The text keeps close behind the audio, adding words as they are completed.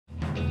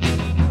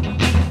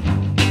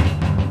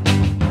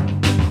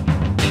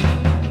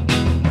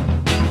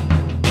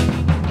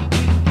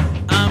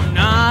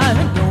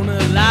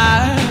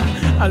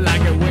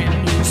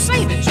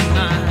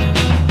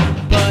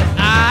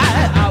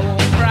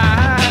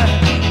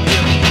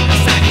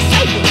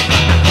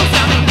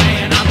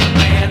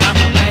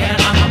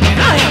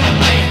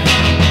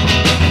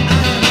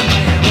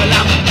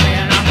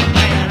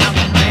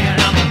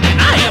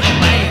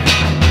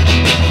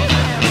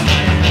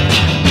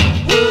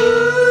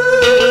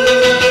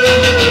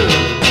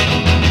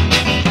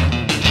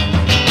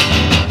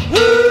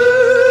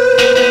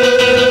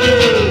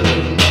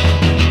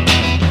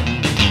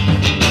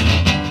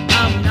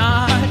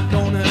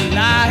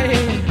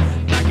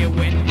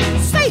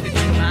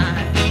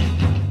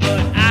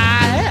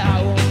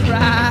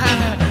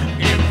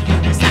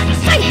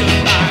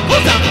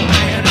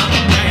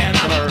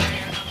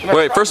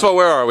Wait, first of all,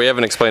 where are we? We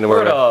haven't explained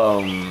where we're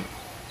at.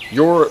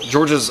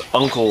 George's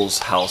uncle's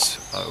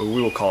house.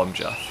 We will call him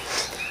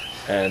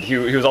Jeff. And he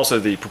was also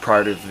the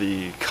proprietor of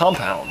the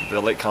compound,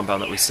 the lake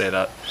compound that we stayed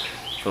at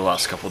for the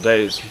last couple of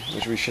days,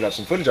 which we should have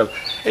some footage of.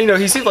 And, you know,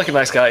 he seemed like a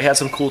nice guy. He had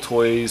some cool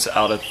toys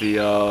out at the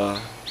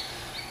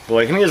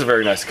lake, and he is a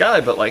very nice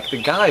guy, but, like,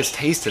 the guy's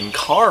taste in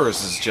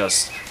cars is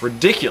just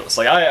ridiculous.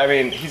 Like, I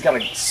mean, he's got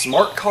a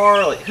smart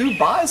car. Like, who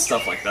buys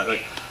stuff like that?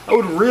 Like, I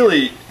would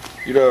really,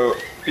 you know,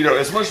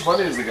 as much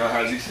money as the guy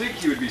has, you think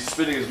he would be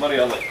spending his money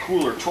on, like,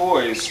 cooler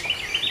toys.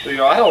 But, you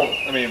know,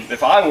 I mean,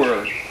 if I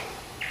were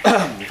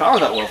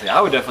that wealthy, I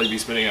would definitely be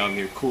spending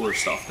on cooler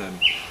stuff than,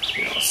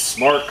 you know, a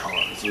smart car.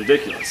 It's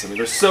ridiculous. I mean,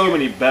 there's so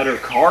many better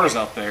cars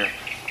out there.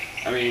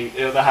 I mean,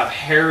 you know, that have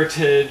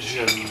heritage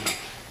and,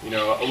 you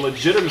know, a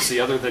legitimacy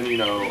other than, you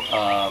know,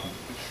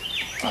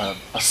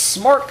 a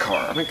smart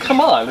car. I mean, come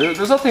on.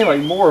 There's nothing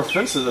like more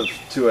offensive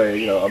to a,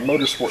 you know, a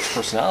motorsports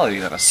personality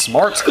than a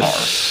smarts car.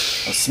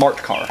 A smart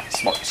car.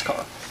 Smarts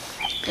car.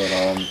 But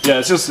yeah,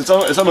 it's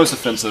almost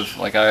offensive.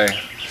 Like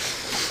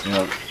you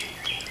know,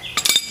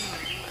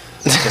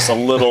 just a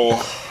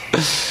little.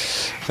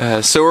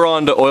 So we're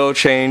on to oil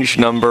change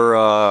number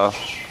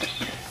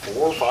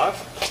 4 or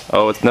 5.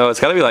 Oh, it's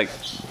got to be like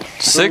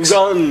 6. We've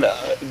done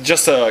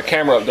just a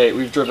camera update.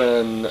 We've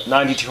driven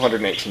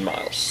 9,218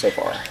 miles so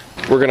far.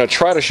 We're gonna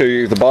try to show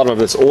you the bottom of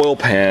this oil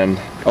pan.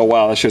 Oh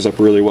wow, that shows up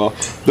really well.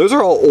 Those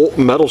are all old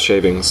metal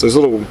shavings. Those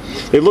little,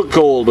 they look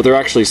gold, but they're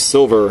actually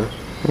silver.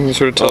 You can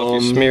sort of tell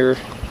if you smear.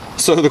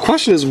 So the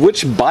question is,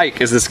 which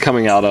bike is this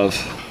coming out of?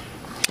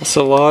 That's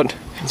a lot.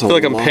 I feel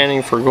like I'm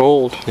panning for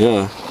gold.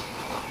 Yeah.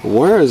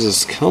 Where is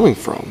this coming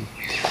from?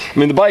 I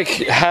mean, the bike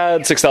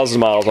had 6,000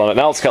 miles on it.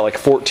 Now it's got like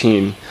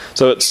 14.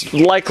 So it's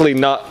likely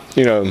not,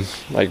 you know,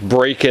 like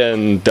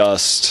break-in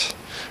dust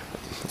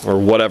or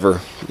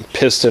whatever.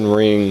 Piston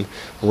ring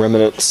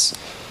remnants.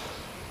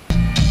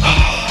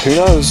 Who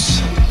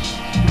knows?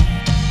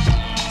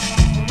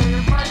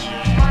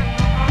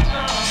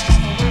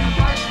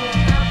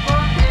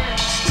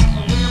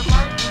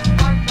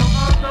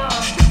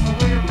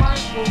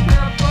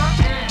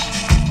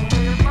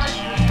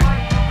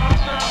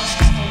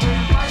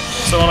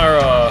 So on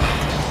our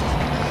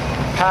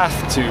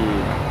path to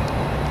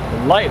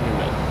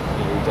enlightenment,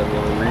 we've done the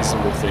only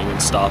reasonable thing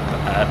and stopped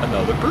at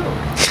another brewery.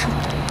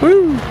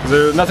 Woo!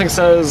 Nothing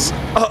says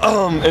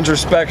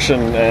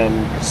introspection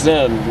and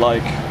zen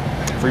like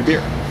free beer.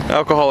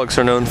 Alcoholics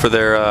are known for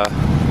their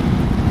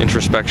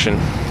introspection.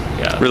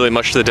 Yeah. Really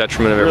much to the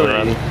detriment of everyone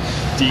around.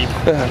 Deep.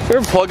 We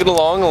were plugging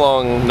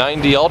along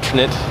 90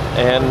 alternate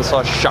and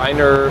saw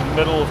Shiner.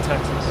 Middle of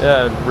Texas.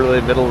 Yeah, really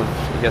middle of,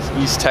 I guess,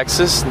 East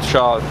Texas, and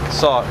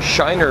saw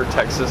Shiner,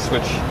 Texas,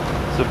 which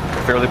is a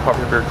fairly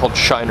popular beer called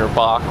Shiner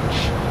Bock,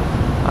 which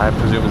I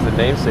presume is the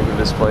namesake of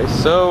this place.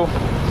 So,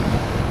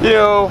 you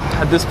know,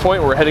 at this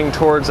point we're heading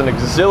towards an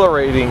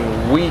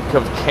exhilarating week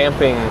of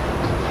camping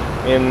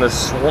in the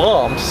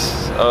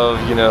swamps of,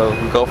 you know,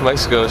 the Gulf of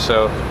Mexico,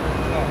 so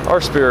our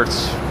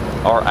spirits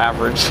are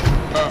average.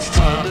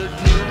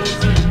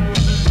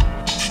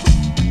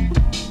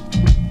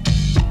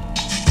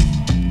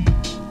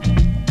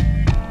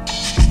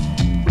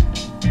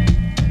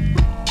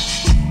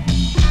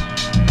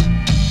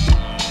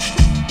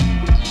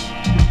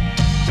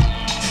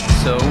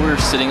 So we're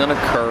sitting on a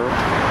curb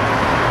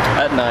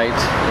at night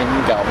in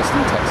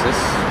Galveston, Texas.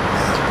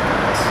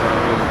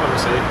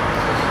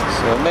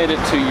 So we made it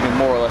to, you know,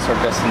 more or less our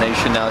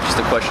destination. Now it's just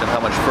a question of how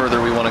much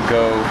further we want to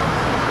go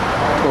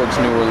towards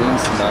New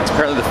Orleans tonight.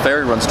 Apparently the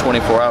ferry runs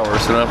 24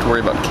 hours, so we don't have to worry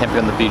about camping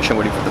on the beach and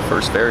waiting for the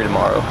first ferry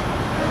tomorrow.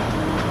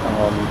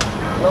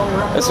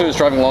 As I was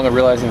driving along, I'm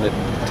realizing that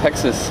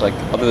Texas, like,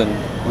 other than,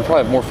 we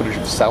probably have more footage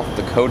of South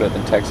Dakota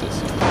than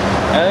Texas.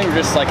 And I think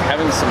we're just like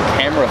having some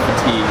camera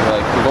fatigue.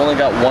 Like, we've only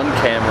got one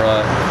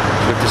camera.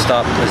 We have to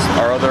stop because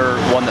our other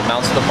one that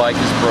mounts the bike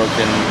is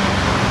broken.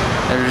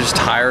 And we're just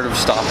tired of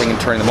stopping and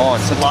turning them on.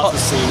 So lots of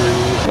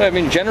scenery. I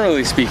mean,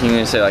 generally speaking,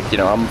 you say, like, you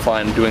know, I'm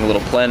fine doing a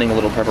little planning, a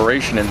little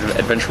preparation, and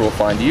adventure will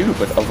find you.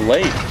 But of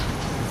late,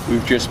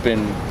 we've just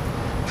been,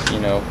 you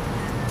know,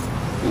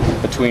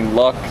 between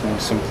luck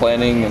and some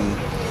planning and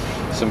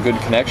some good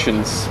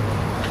connections,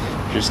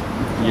 just,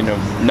 you know,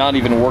 not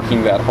even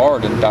working that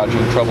hard and dodging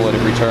trouble at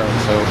every turn.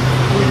 So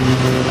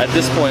at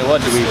this point,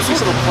 what do we? It's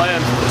just a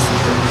plan for this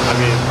trip. I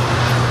mean,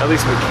 at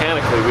least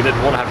mechanically, we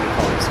didn't want to have any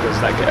problems because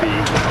that could be a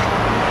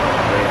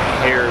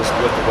hair's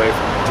width away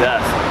from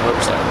death on a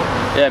motorcycle.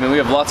 Yeah, I mean, we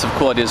have lots of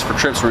cool ideas for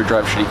trips where we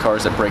drive shitty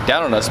cars that break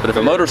down on us. But if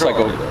a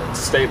motorcycle, it's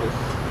stable.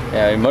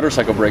 Yeah, a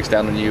motorcycle breaks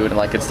down on you, and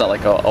like it's not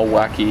like a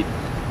wacky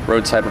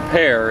roadside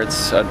repair.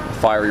 It's a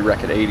fiery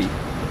wreck at 80.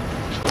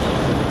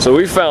 So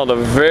we found a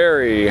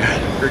very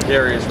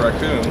gregarious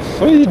raccoon.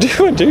 What are you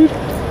doing, dude?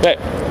 Hey,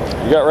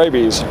 you got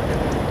rabies.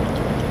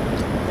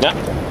 Yeah.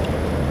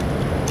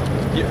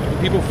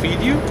 People feed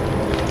you?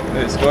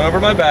 It's going over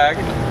my bag.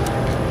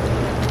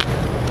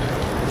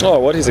 Oh,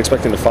 what he's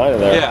expecting to find in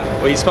there? Yeah,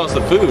 well, he smells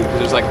the food.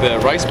 There's like the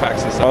rice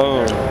packs and stuff.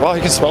 Oh, wow,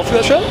 he can smell through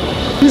that shit?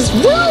 He's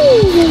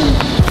woo!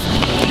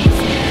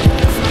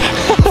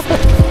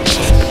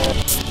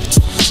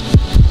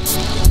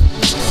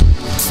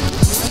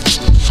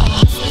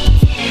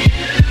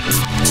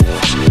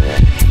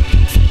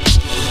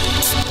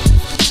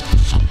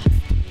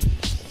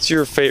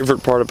 your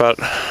favorite part about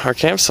our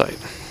campsite?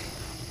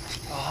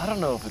 Oh, I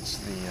don't know if it's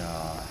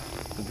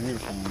the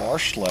beautiful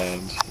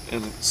marshland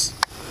and its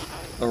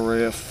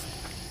array of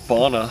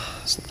fauna.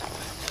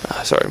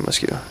 Sorry,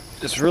 mosquito.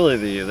 It's really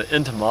the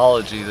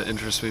entomology that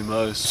interests me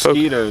most.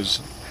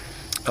 Mosquitoes,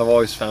 I've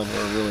always found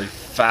a really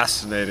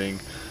fascinating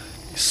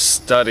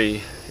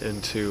study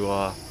into,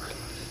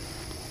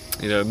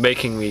 you know,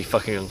 making me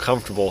fucking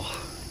uncomfortable.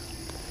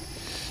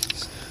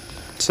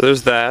 So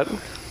there's that.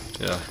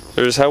 Yeah.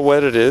 There's how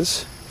wet it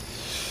is.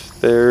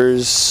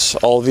 There's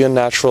all the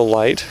unnatural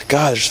light.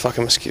 God, there's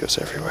fucking mosquitoes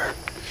everywhere.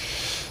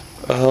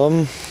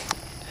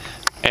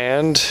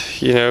 And,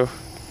 you know,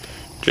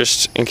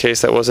 just in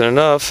case that wasn't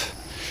enough,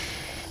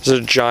 there's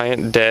a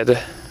giant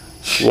dead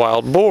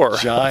wild boar.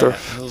 Giant.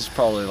 It was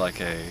probably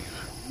like a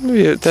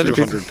maybe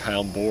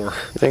 200-pound boar.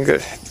 Do you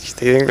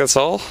think that's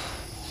all?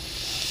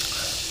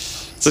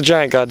 It's a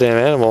giant goddamn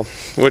animal,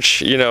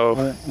 which, you know...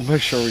 We'll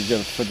make sure we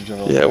get a footage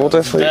of it. Yeah, we'll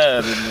definitely... It's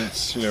dead, and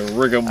it's, you know,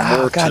 rigor mortis.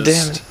 Oh, God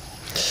damn it.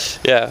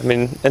 Yeah, I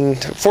mean, and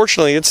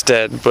fortunately it's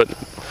dead, but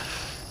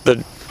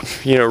the,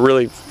 you know,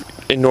 really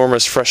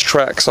enormous fresh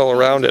tracks all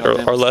around it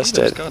are less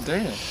dead. God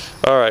damn.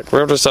 Alright, we're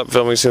going to have to stop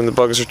filming soon. The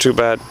bugs are too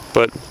bad,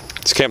 but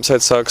this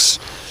campsite sucks.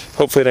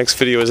 Hopefully the next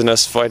video isn't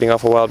us fighting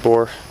off a wild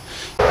boar.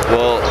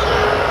 Well,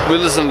 we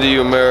listened to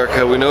you,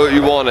 America. We know what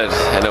you wanted,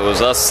 and it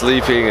was us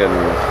sleeping in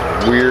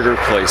weirder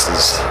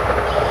places.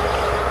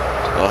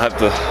 I'll have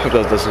to hope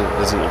that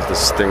isn't what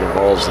this thing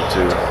involves it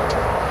too.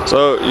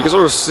 So you can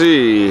sort of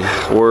see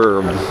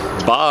we're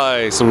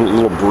by some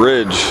little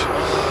bridge,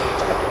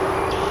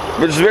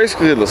 which is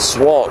basically in the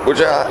swamp. Which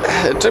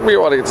it took me a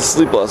while to get to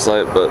sleep last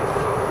night, but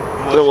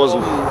it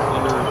wasn't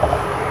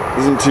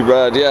too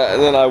bad. Yeah,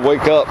 and then I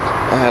wake up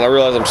and I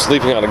realize I'm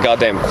sleeping on a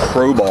goddamn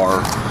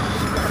crowbar.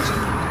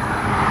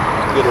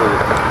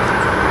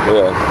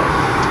 Yeah.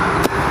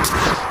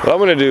 What I'm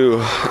gonna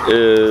do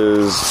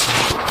is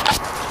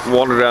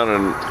wander down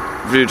and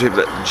videotape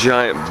that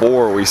giant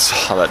boar we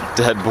saw, that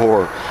dead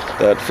boar.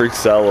 That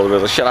freaks out a little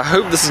bit. Like, shit, I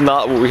hope this is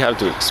not what we have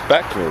to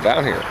expect when we're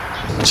down here.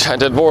 Giant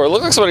dead boar. It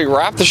looks like somebody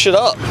wrapped the shit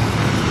up. What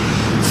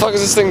the fuck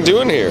is this thing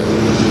doing here?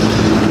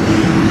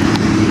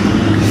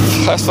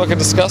 That's fucking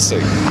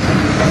disgusting.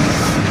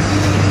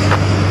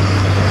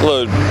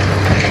 Look,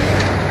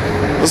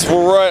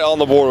 we're right on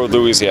the border with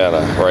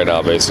Louisiana right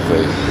now,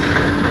 basically.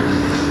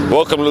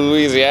 Welcome to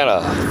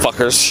Louisiana,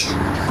 fuckers.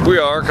 We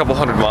are a couple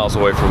hundred miles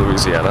away from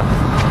Louisiana.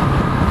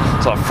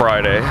 It's on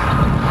Friday.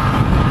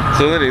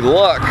 So with any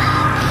luck,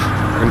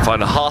 we can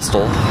find a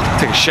hostel,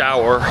 take a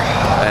shower,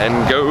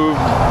 and go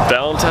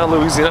downtown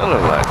Louisiana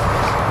tonight.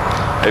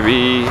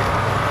 Maybe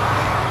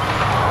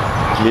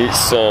meet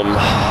some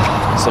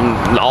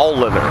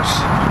Nowlanders,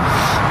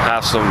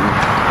 have some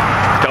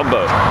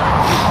gumbo,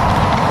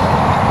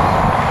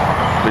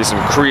 maybe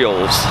some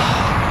Creoles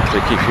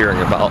they keep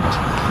hearing about,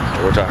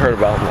 which I heard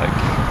about in, like,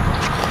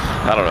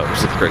 I don't know, it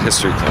was a great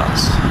history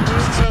class.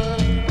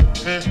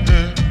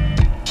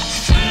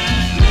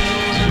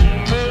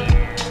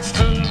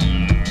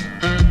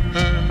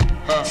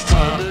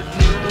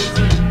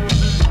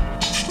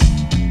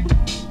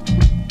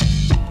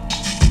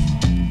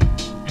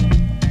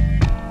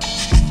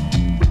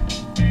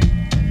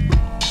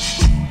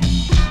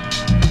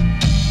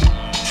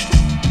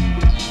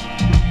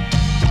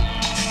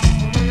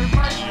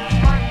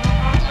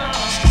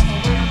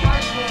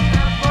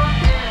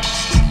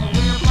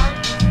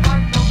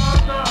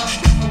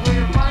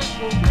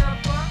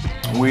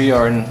 We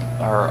are in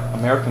our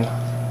American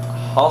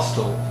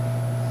hostel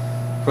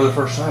for the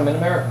first time in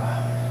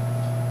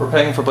America. We're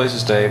paying for a place to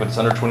stay, but it's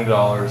under $20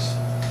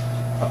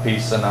 a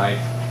piece a night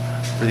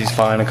for these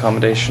fine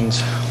accommodations.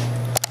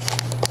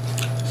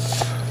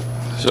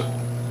 So,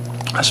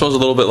 I suppose a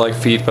little bit like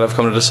feet, but I've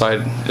come to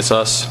decide it's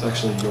us. It's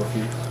actually your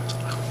feet.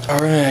 We're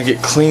gonna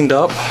get cleaned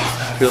up,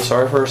 feel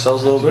sorry for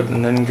ourselves a little bit,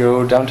 and then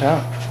go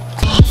downtown.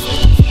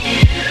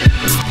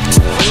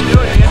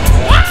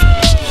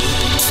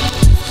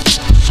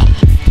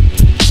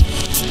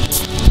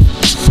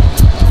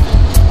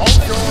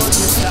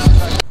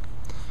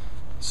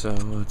 So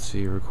let's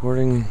see,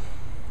 recording.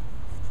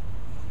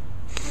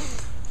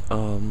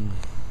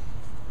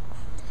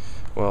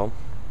 Well,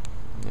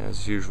 yeah,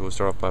 as usual, we'll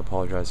start off by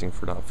apologizing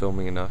for not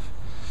filming enough.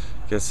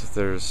 I guess if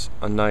there's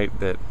a night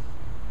that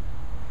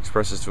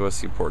expresses to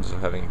us the importance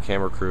of having a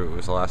camera crew, it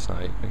was last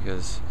night,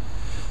 because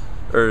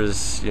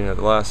there's, you know,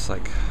 the last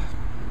like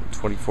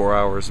 24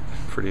 hours have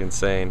been pretty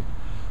insane.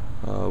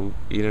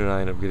 Eden and I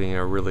ended up getting in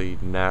a really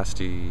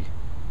nasty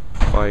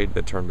fight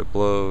that turned to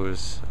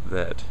blows,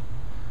 that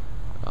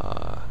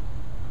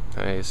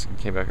I just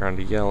came back around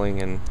to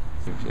yelling, and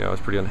you know, I was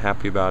pretty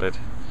unhappy about it.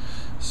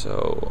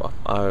 So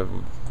I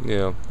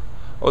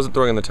wasn't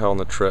throwing in the towel on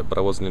the trip, but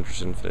I wasn't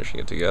interested in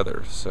finishing it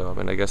together. So I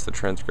mean, I guess the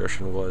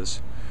transgression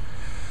was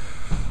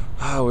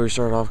we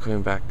started off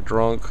coming back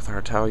drunk with our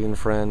Italian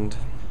friend,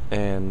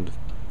 and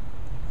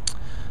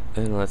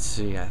then let's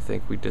see, I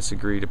think we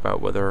disagreed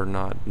about whether or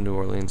not New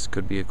Orleans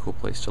could be a cool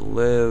place to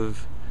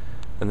live,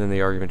 and then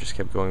the argument just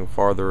kept going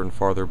farther and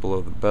farther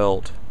below the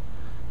belt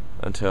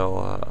until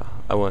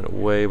I went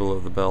way below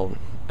the belt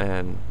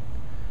and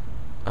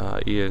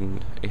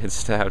Ian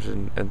snapped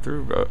and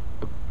threw a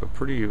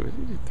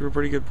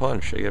pretty good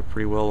punch. He got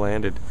pretty well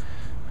landed,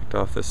 picked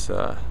off this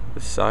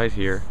side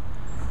here,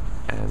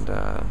 and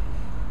I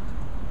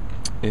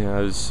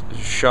was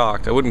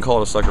shocked. I wouldn't call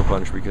it a sucker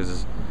punch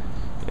because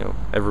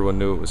everyone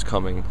knew it was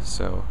coming,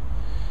 so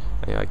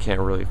I can't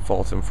really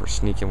fault him for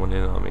sneaking one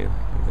in on me.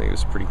 I think it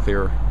was pretty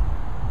clear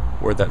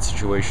where that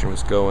situation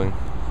was going.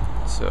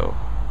 So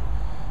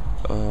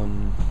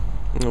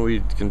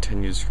we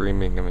continued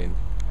screaming. I mean,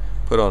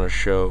 put on a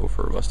show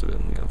for, must have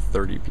been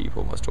 30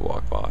 people must have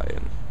walked by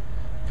and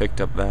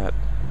picked up that.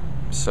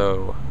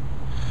 So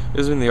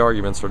the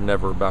arguments are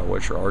never about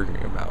what you're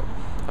arguing about.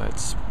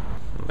 It's,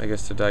 I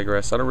guess, to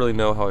digress, I don't really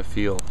know how I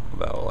feel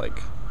about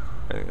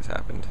anything that's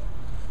happened.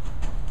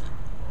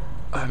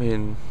 I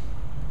mean,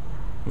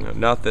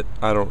 not that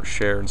I don't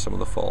share in some of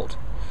the fault,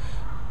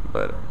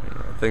 but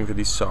I think that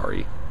he's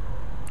sorry.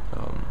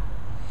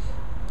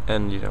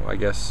 And I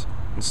guess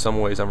in some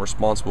ways I'm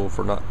responsible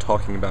for not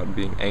talking about and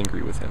being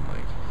angry with him.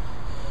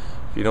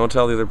 If you don't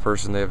tell the other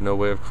person, they have no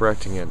way of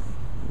correcting it.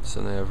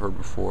 Something I've heard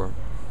before.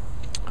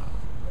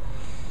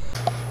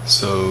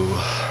 So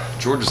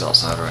George is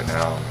outside right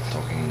now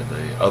talking to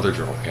the other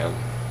journal camp,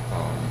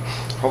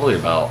 probably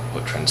about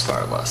what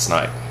transpired last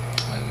night.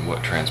 And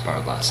what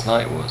transpired last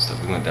night was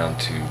that we went down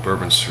to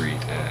Bourbon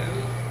Street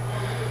and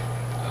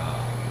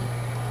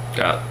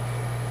got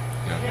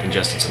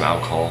ingested some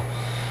alcohol,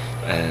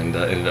 and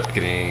ended up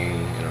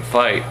getting in a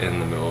fight in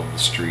the middle of the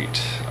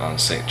street on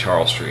St.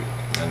 Charles Street.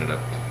 I ended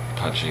up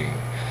punching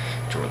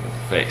Jordan in the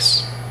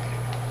face.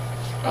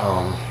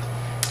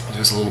 He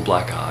has a little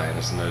black eye and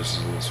his nose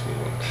is a little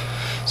swollen.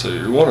 So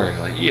you're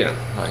wondering,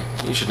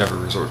 you should never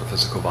resort to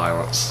physical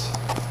violence.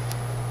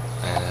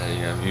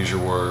 And use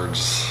your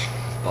words,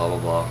 blah blah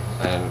blah.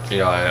 And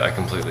I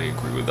completely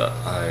agree with that.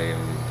 I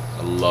am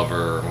a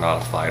lover,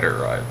 not a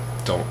fighter. I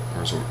don't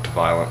resort to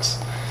violence.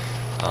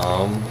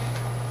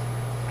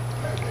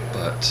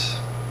 But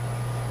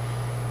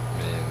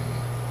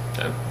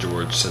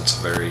George said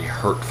some very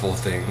hurtful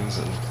things,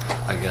 and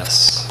I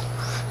guess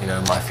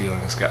my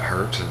feelings got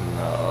hurt, and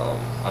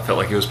I felt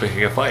like he was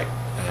picking a fight,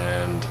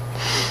 and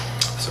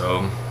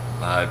so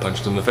I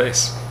punched him in the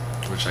face,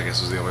 which I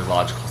guess was the only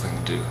logical thing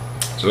to do.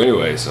 So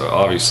anyway,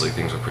 obviously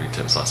things were pretty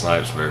tense last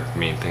night. Very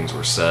mean things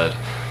were said.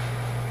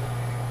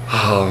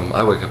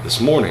 I wake up this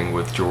morning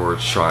with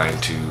George trying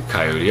to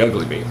coyote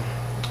ugly me.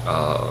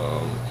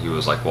 He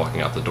was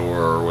walking out the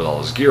door with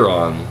all his gear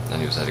on,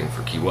 and he was heading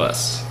for Key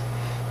West.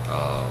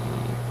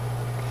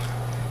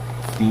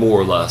 More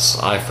or less,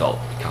 I felt,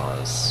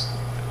 because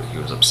he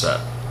was upset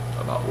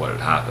about what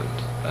had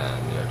happened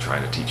and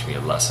trying to teach me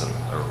a lesson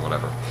or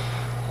whatever.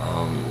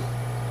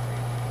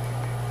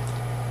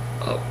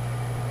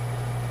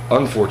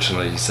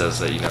 Unfortunately, he says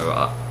that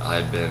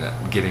I'd been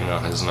getting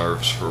on his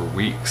nerves for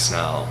weeks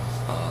now,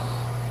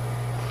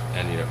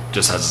 and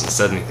just hasn't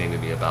said anything to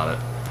me about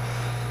it.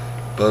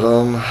 But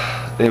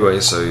anyway,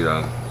 so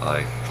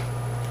I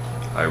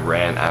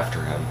ran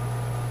after him.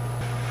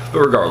 But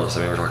regardless,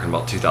 we're talking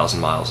about 2,000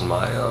 miles, and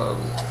my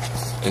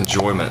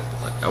enjoyment,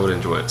 I would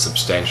enjoy it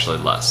substantially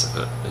less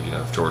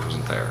if George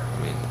wasn't there.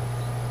 We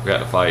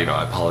got in a fight.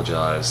 I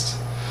apologized.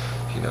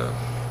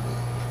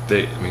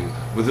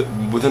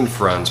 Within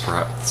friends,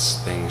 perhaps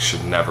things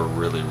should never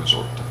really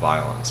resort to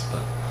violence.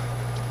 But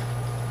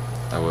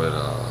I would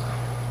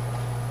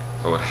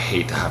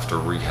hate to have to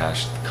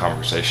rehash the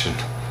conversation.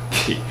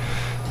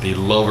 The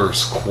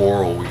lovers'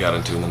 quarrel we got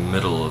into in the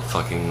middle of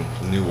fucking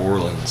New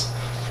Orleans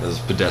as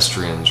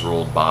pedestrians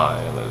rolled by,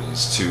 and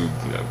these two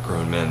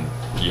grown men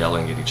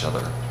yelling at each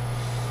other.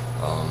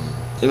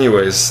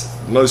 Anyways,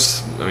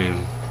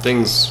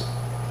 things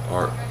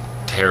aren't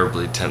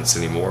terribly tense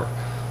anymore.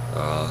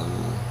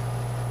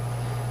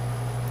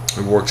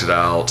 We worked it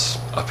out.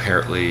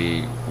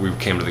 Apparently, we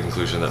came to the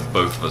conclusion that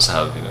both of us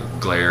have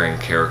glaring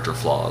character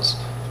flaws.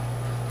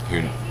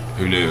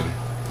 Who knew?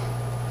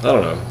 I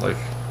don't know.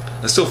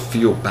 I still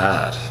feel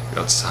bad.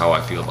 That's how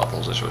I feel about the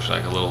whole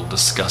situation. A little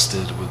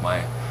disgusted with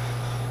my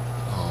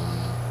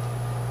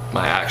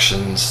my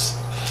actions.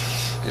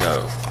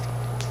 The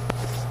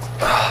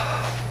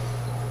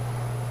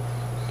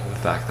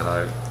fact that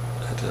I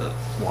had to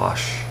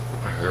wash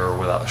my hair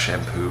without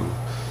shampoo.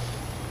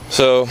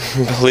 So,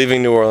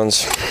 leaving New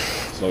Orleans.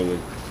 Slowly.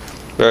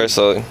 Very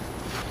slowly.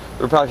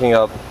 We're packing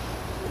up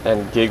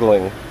and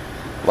giggling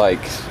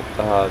like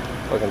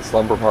fucking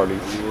slumber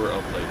parties. We were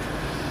up late.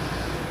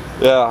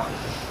 Yeah.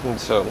 And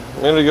so,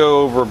 we're gonna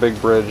go over a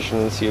big bridge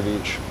and then see a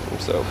beach. And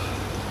so,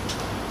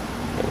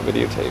 I'm gonna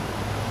videotape.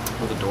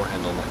 With a door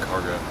handle on that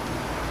cargo.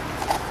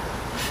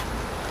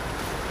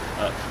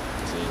 That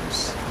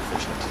seems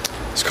efficient.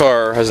 This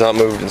car has not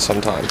moved in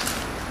some time.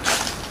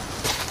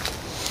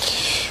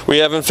 We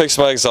haven't fixed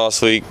my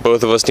exhaust leak.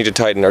 Both of us need to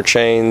tighten our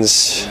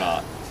chains. We're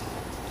not.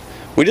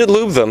 We did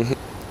lube them,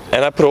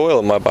 and I put oil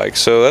in my bike,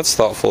 so that's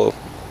thoughtful.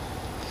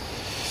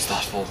 It's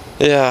thoughtful.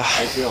 Yeah.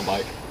 How you feel,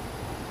 bike?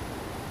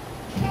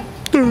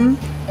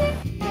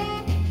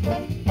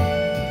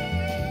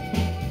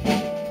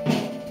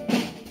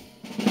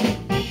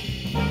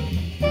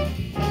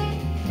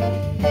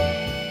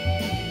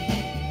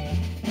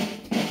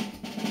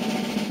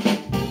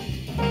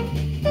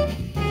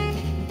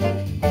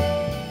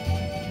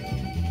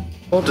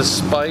 know,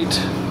 despite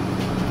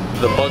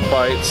the bug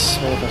bites,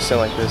 I don't know if I say it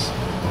like this,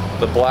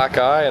 the black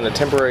eye and the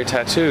temporary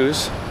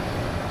tattoos,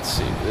 let's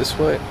see, this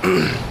way,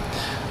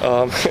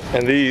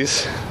 and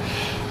these,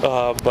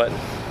 but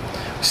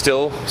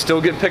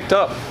still get picked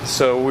up.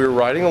 So we were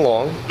riding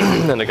along,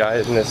 and a guy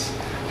in this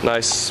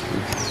nice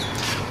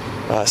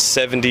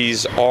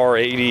 70s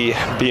R80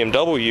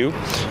 BMW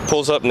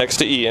pulls up next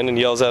to Ian and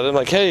yells at him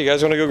like, "Hey, you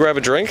guys want to go grab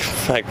a drink?"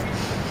 Like,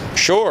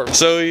 sure.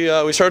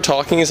 So we started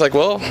talking. He's like,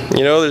 "Well,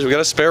 you know, we got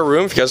a spare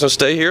room. If you guys want to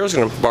stay here, I was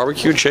going to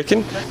barbecue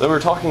chicken." Then we were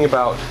talking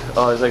about,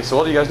 he's like, "So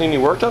what, do you guys need any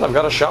work done? I've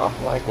got a shop."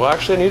 I'm like, "Well,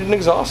 actually, I need an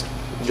exhaust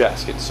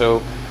gasket."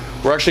 So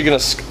we're actually going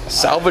to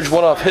salvage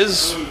one off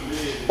his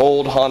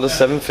old Honda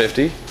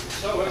 750.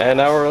 And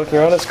now we're looking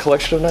around at this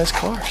collection of nice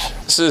cars.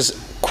 This is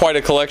quite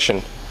a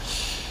collection.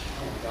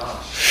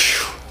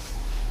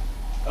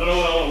 I don't know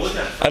what I want to look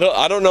at.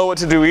 I don't know what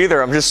to do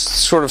either. I'm just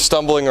sort of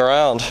stumbling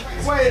around.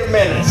 Wait a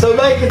minute. So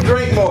they can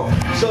drink more.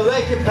 So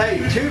they can pay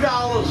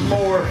 $2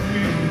 more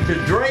to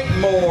drink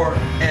more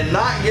and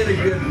not get a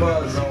good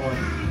buzz on.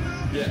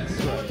 Yes.